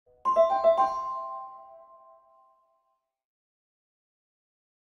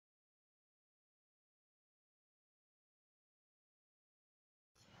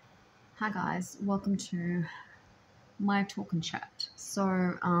Hi guys, welcome to my talk and chat. I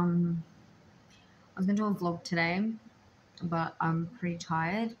was gonna do a vlog today, but I'm pretty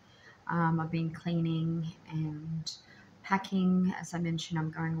tired. I've been cleaning and packing. As I mentioned, I'm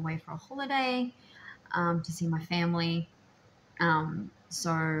going away for a holiday to see my family.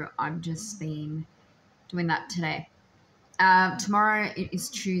 So I've just been doing that today. Tomorrow it is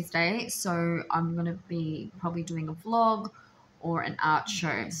Tuesday, so I'm gonna be probably doing a vlog or an art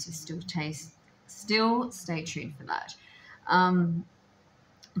show. So still stay tuned for that. Um,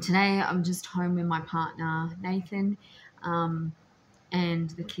 Today I'm just home with my partner Nathan, and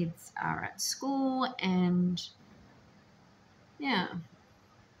the kids are at school. And yeah,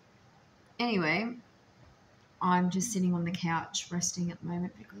 anyway, I'm just sitting on the couch resting at the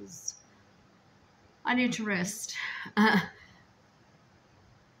moment because I need to rest.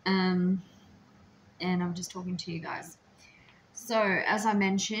 um, and I'm just talking to you guys. So, as I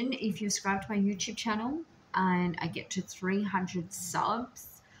mentioned, if you subscribe to my YouTube channel and I get to 300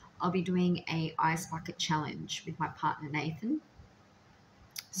 subs, I'll be doing a ice bucket challenge with my partner Nathan.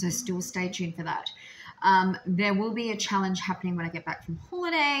 So, still stay tuned for that. There will be a challenge happening when I get back from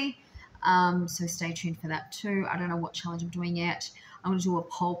holiday. So, stay tuned for that too. I don't know what challenge I'm doing yet. I'm going to do a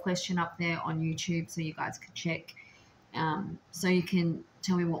poll question up there on YouTube so you guys can check. So, you can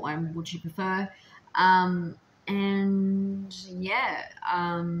tell me what one would you prefer. And yeah,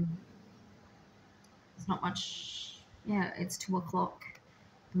 there's not much. Yeah, it's 2 o'clock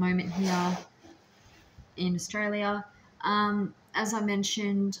at the moment here in Australia. As I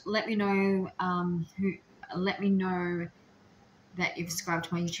mentioned, let me know let me know that you've subscribed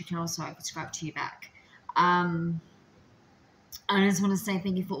to my YouTube channel so I can subscribe to you back. I just want to say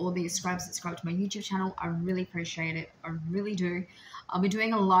thank you for all the subscribe to my YouTube channel. I really appreciate it. I really do. I'll be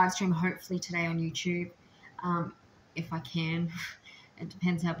doing a live stream hopefully today on YouTube, if I can. It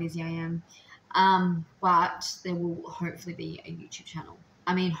depends how busy I am. But there will hopefully be a YouTube channel.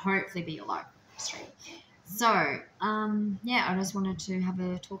 Hopefully be a live stream. So, yeah, I just wanted to have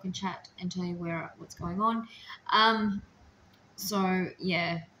a talk and chat and tell you what's going on. So,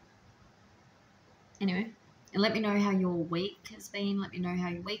 yeah. Anyway, and let me know how your week has been. Let me know how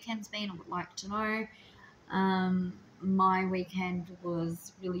your weekend's been. I would like to know. My weekend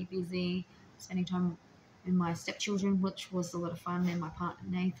was really busy, spending time with my stepchildren, which was a lot of fun, and my partner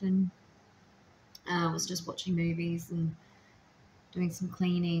Nathan. Was just watching movies and doing some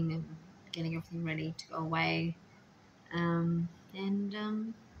cleaning and getting everything ready to go away.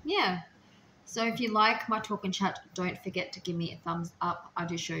 Yeah. So if you like my talk and chat, don't forget to give me a thumbs up. I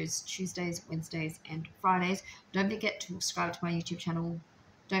do shows Tuesdays, Wednesdays, and Fridays. Don't forget to subscribe to my YouTube channel.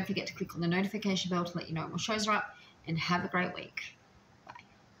 Don't forget to click on the notification bell to let you know when my shows are up. And have a great week.